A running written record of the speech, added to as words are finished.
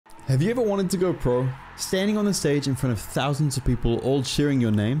Have you ever wanted to go pro, standing on the stage in front of thousands of people all cheering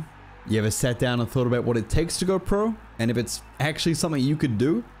your name? You ever sat down and thought about what it takes to go pro, and if it's actually something you could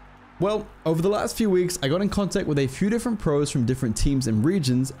do? Well, over the last few weeks, I got in contact with a few different pros from different teams and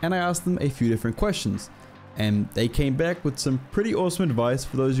regions, and I asked them a few different questions. And they came back with some pretty awesome advice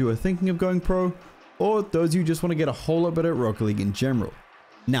for those who are thinking of going pro, or those who just want to get a whole lot better at Rocket League in general.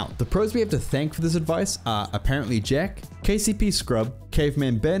 Now, the pros we have to thank for this advice are ApparentlyJack, KCP Scrub,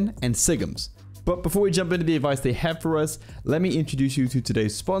 Cavemanben, and Sigms. But before we jump into the advice they have for us, let me introduce you to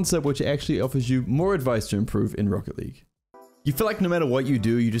today's sponsor, which actually offers you more advice to improve in Rocket League. You feel like no matter what you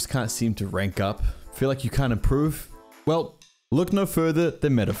do, you just can't seem to rank up? Feel like you can't improve? Well, look no further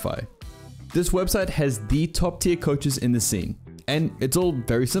than Metafy. This website has the top tier coaches in the scene, and it's all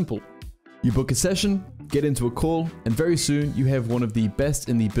very simple. You book a session, get into a call, and very soon you have one of the best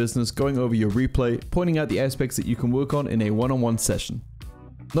in the business going over your replay, pointing out the aspects that you can work on in a one-on-one session.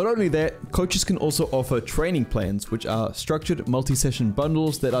 Not only that, coaches can also offer training plans, which are structured multi-session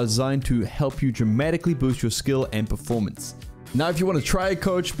bundles that are designed to help you dramatically boost your skill and performance. Now, if you want to try a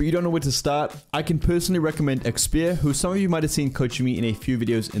coach, but you don't know where to start, I can personally recommend Xperia, who some of you might have seen coaching me in a few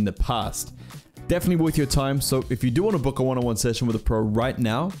videos in the past. Definitely worth your time, so if you do want to book a one-on-one session with a pro right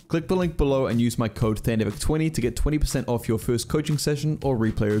now, click the link below and use my code Thanovic20 to get 20% off your first coaching session or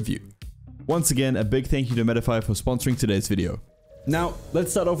replay review. Once again, a big thank you to Metafy for sponsoring today's video. Now,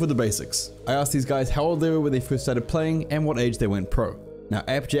 let's start off with the basics. I asked these guys how old they were when they first started playing and what age they went pro. Now,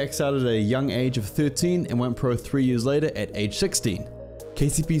 ApparentlyJack started at a young age of 13 and went pro 3 years later at age 16.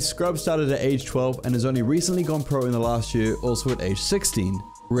 KCP Scrub started at age 12 and has only recently gone pro in the last year, also at age 16.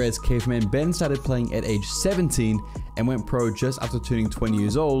 Whereas Cavemanben started playing at age 17 and went pro just after turning 20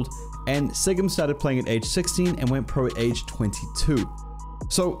 years old, and Sigms started playing at age 16 and went pro at age 22.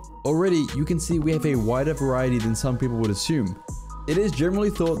 So already you can see we have a wider variety than some people would assume. It is generally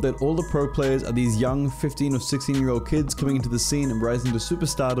thought that all the pro players are these young 15 or 16-year-old kids coming into the scene and rising to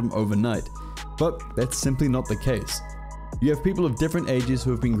superstardom overnight, but that's simply not the case. You have people of different ages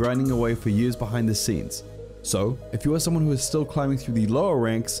who have been grinding away for years behind the scenes. So, if you are someone who is still climbing through the lower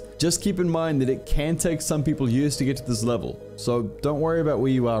ranks, just keep in mind that it can take some people years to get to this level, so don't worry about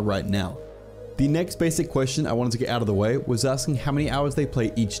where you are right now. The next basic question I wanted to get out of the way was asking how many hours they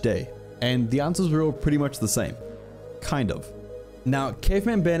play each day, and the answers were all pretty much the same. Kind of. Now,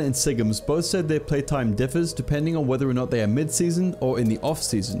 Cavemanben and Sigms both said their playtime differs depending on whether or not they are mid-season or in the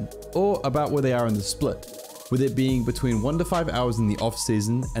off-season, or about where they are in the split, with it being between 1 to 5 hours in the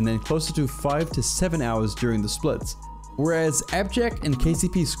off-season and then closer to 5 to 7 hours during the splits. Whereas ApparentlyJack and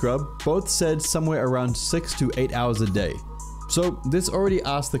KCP Scrub both said somewhere around 6 to 8 hours a day. So this already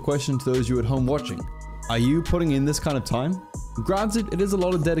asked the question to those you at home watching. Are you putting in this kind of time? Granted, it is a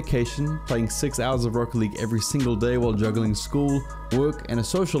lot of dedication, playing 6 hours of Rocket League every single day while juggling school, work, and a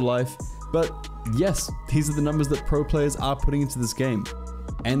social life, but yes, these are the numbers that pro players are putting into this game.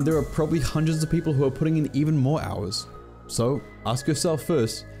 And there are probably hundreds of people who are putting in even more hours. So ask yourself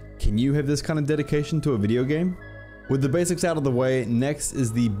first, can you have this kind of dedication to a video game? With the basics out of the way, next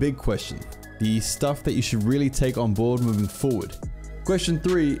is the big question, the stuff that you should really take on board moving forward. Question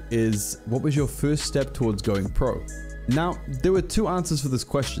 3 is, what was your first step towards going pro? Now, there were two answers for this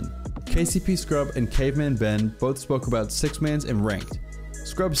question. KCP Scrub and Cavemanben both spoke about 6-mans and ranked.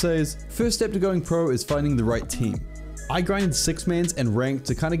 Scrub says, first step to going pro is finding the right team. I grinded 6-mans and ranked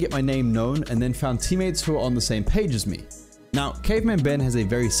to kind of get my name known and then found teammates who are on the same page as me. Now, Cavemanben has a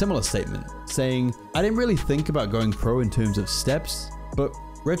very similar statement, saying, I didn't really think about going pro in terms of steps, but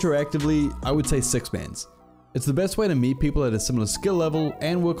retroactively, I would say 6-mans. It's the best way to meet people at a similar skill level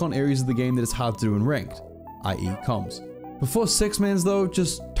and work on areas of the game that is hard to do in ranked, i.e. comms. Before 6-mans though,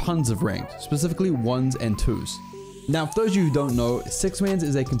 just tons of ranked, specifically 1s and 2s. Now, for those of you who don't know, 6-mans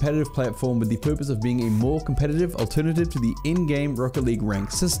is a competitive platform with the purpose of being a more competitive alternative to the in-game Rocket League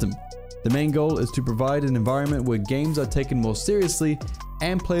rank system. The main goal is to provide an environment where games are taken more seriously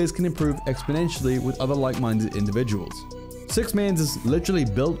and players can improve exponentially with other like-minded individuals. 6-mans is literally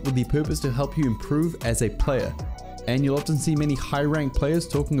built with the purpose to help you improve as a player, and you'll often see many high-ranked players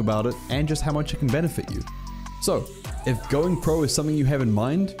talking about it and just how much it can benefit you. So, if going pro is something you have in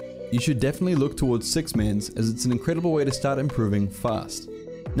mind, you should definitely look towards 6-mans as it's an incredible way to start improving fast.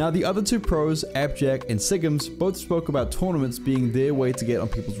 Now, the other two pros, ApparentlyJack and Sigms, both spoke about tournaments being their way to get on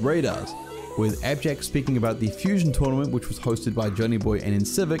people's radars, with ApparentlyJack speaking about the Fusion tournament, which was hosted by Johnny Boy and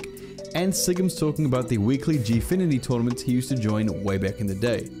Civic, and Sigms talking about the weekly Gfinity tournaments he used to join way back in the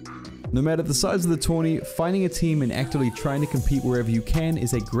day. No matter the size of the tourney, finding a team and actively trying to compete wherever you can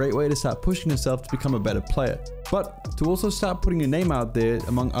is a great way to start pushing yourself to become a better player, but to also start putting your name out there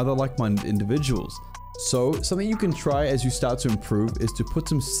among other like-minded individuals. So something you can try as you start to improve is to put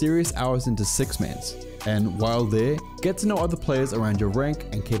some serious hours into six-mans. And while there, get to know other players around your rank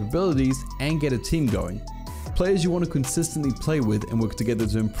and capabilities and get a team going. Players you want to consistently play with and work together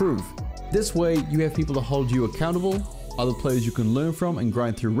to improve. This way, you have people to hold you accountable, other players you can learn from and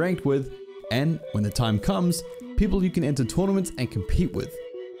grind through ranked with, and when the time comes, people you can enter tournaments and compete with.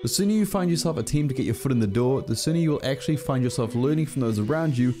 The sooner you find yourself a team to get your foot in the door, the sooner you will actually find yourself learning from those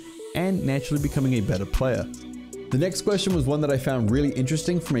around you and naturally becoming a better player. The next question was one that I found really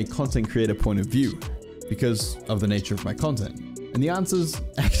interesting from a content creator point of view, because of the nature of my content. And the answers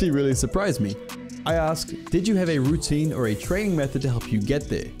actually really surprised me. I asked, did you have a routine or a training method to help you get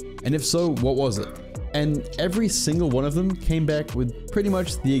there? And if so, what was it? And every single one of them came back with pretty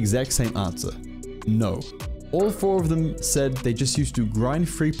much the exact same answer. No. All 4 of them said they just used to grind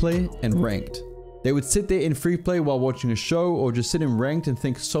free play and ranked. They would sit there in free play while watching a show or just sit in ranked and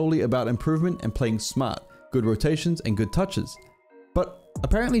think solely about improvement and playing smart, good rotations and good touches. But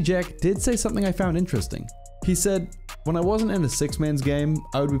ApparentlyJack did say something I found interesting. He said, when I wasn't in a six-man's game,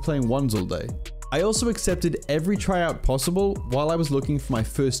 I would be playing ones all day. I also accepted every tryout possible while I was looking for my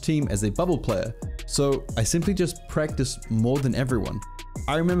first team as a bubble player, so I simply just practiced more than everyone.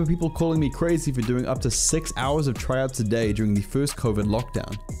 I remember people calling me crazy for doing up to 6 hours of tryouts a day during the first COVID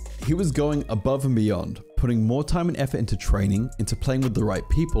lockdown. He was going above and beyond, putting more time and effort into training, into playing with the right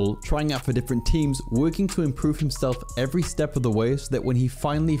people, trying out for different teams, working to improve himself every step of the way so that when he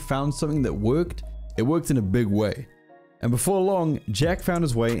finally found something that worked, it worked in a big way. And before long, Jack found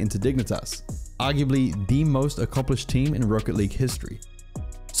his way into Dignitas, arguably the most accomplished team in Rocket League history.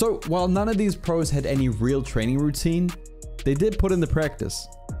 So while none of these pros had any real training routine, they did put in the practice.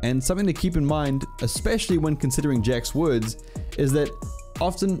 And something to keep in mind, especially when considering Jack's words, is that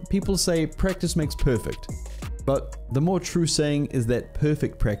often people say practice makes perfect, but the more true saying is that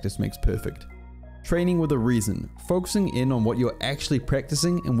perfect practice makes perfect. Training with a reason, focusing in on what you're actually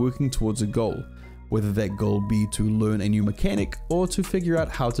practicing and working towards a goal, whether that goal be to learn a new mechanic or to figure out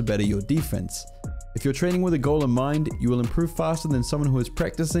how to better your defense. If you're training with a goal in mind, you will improve faster than someone who is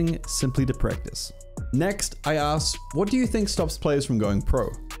practicing simply to practice. Next, I asked, what do you think stops players from going pro?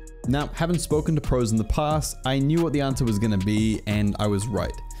 Now, having spoken to pros in the past, I knew what the answer was going to be, and I was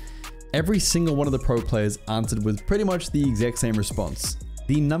right. Every single one of the pro players answered with pretty much the exact same response.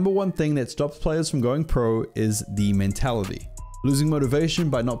 The number one thing that stops players from going pro is the mentality. Losing motivation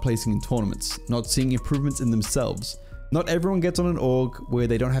by not placing in tournaments, not seeing improvements in themselves. Not everyone gets on an org where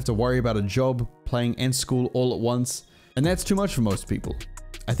they don't have to worry about a job, playing and school all at once, and that's too much for most people.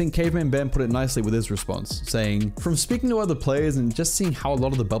 I think Cavemanben put it nicely with his response, saying, from speaking to other players and just seeing how a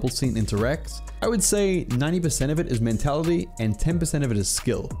lot of the bubble scene interacts, I would say 90% of it is mentality and 10% of it is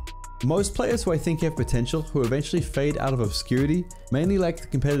skill. Most players who I think have potential, who eventually fade out of obscurity, mainly lack the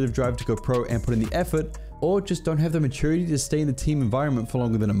competitive drive to go pro and put in the effort, or just don't have the maturity to stay in the team environment for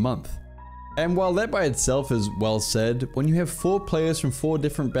longer than a month. And while that by itself is well said, when you have 4 players from 4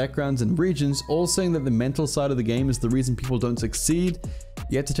 different backgrounds and regions all saying that the mental side of the game is the reason people don't succeed,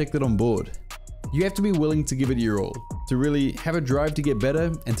 you have to take that on board. You have to be willing to give it your all, to really have a drive to get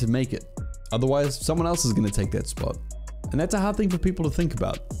better and to make it. Otherwise, someone else is going to take that spot. And that's a hard thing for people to think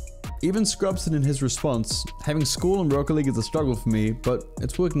about. Even Scrubson in his response, having school and Rocket League is a struggle for me, but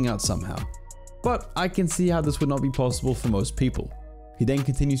it's working out somehow. But I can see how this would not be possible for most people. He then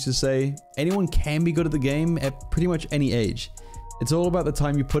continues to say, anyone can be good at the game at pretty much any age. It's all about the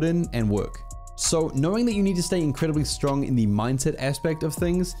time you put in and work. So knowing that you need to stay incredibly strong in the mindset aspect of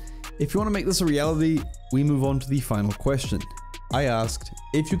things, if you want to make this a reality, we move on to the final question. I asked,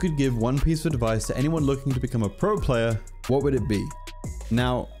 if you could give one piece of advice to anyone looking to become a pro player, what would it be?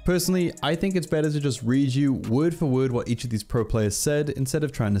 Now, personally, I think it's better to just read you word for word what each of these pro players said instead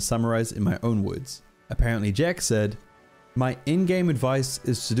of trying to summarize in my own words. ApparentlyJack said, my in-game advice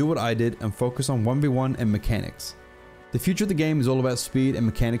is to do what I did and focus on 1v1 and mechanics. The future of the game is all about speed and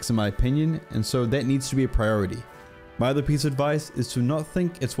mechanics in my opinion, and so that needs to be a priority. My other piece of advice is to not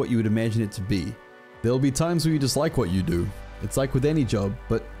think it's what you would imagine it to be. There'll be times where you dislike what you do. It's like with any job,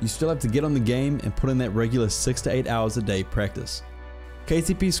 but you still have to get on the game and put in that regular 6 to 8 hours a day practice.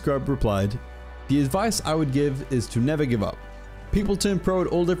 KCP Scrub replied, the advice I would give is to never give up. People turn pro at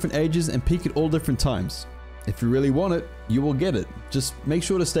all different ages and peak at all different times. If you really want it, you will get it. Just make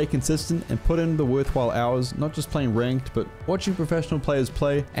sure to stay consistent and put in the worthwhile hours, not just playing ranked, but watching professional players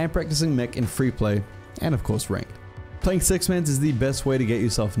play and practicing mech in free play, and of course ranked. Playing six-mans is the best way to get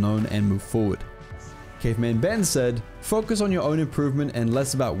yourself known and move forward. Cavemanben said, focus on your own improvement and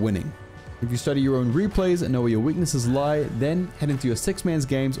less about winning. If you study your own replays and know where your weaknesses lie, then head into your six-mans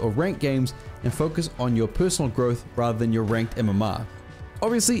games or ranked games and focus on your personal growth rather than your ranked MMR.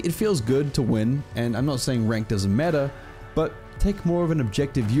 Obviously, it feels good to win, and I'm not saying rank doesn't matter, but take more of an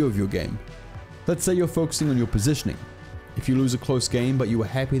objective view of your game. Let's say you're focusing on your positioning. If you lose a close game but you were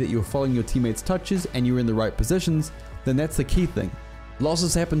happy that you were following your teammates' touches and you were in the right positions, then that's the key thing.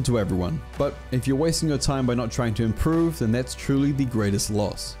 Losses happen to everyone, but if you're wasting your time by not trying to improve, then that's truly the greatest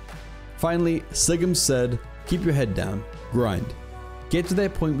loss. Finally, Sigms said, keep your head down, grind. Get to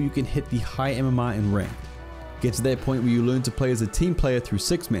that point where you can hit the high MMR in ranked. Get to that point where you learn to play as a team player through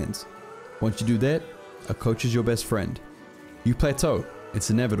 6-mans. Once you do that, a coach is your best friend. You plateau, it's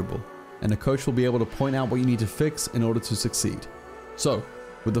inevitable, and a coach will be able to point out what you need to fix in order to succeed. So,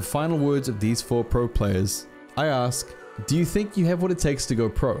 with the final words of these 4 pro players, I ask, do you think you have what it takes to go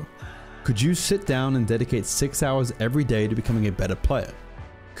pro? Could you sit down and dedicate 6 hours every day to becoming a better player?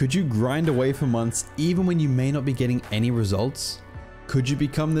 Could you grind away for months even when you may not be getting any results? Could you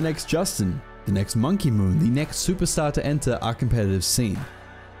become the next Justin, the next Monkey Moon, the next superstar to enter our competitive scene?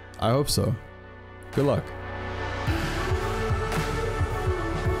 I hope so. Good luck.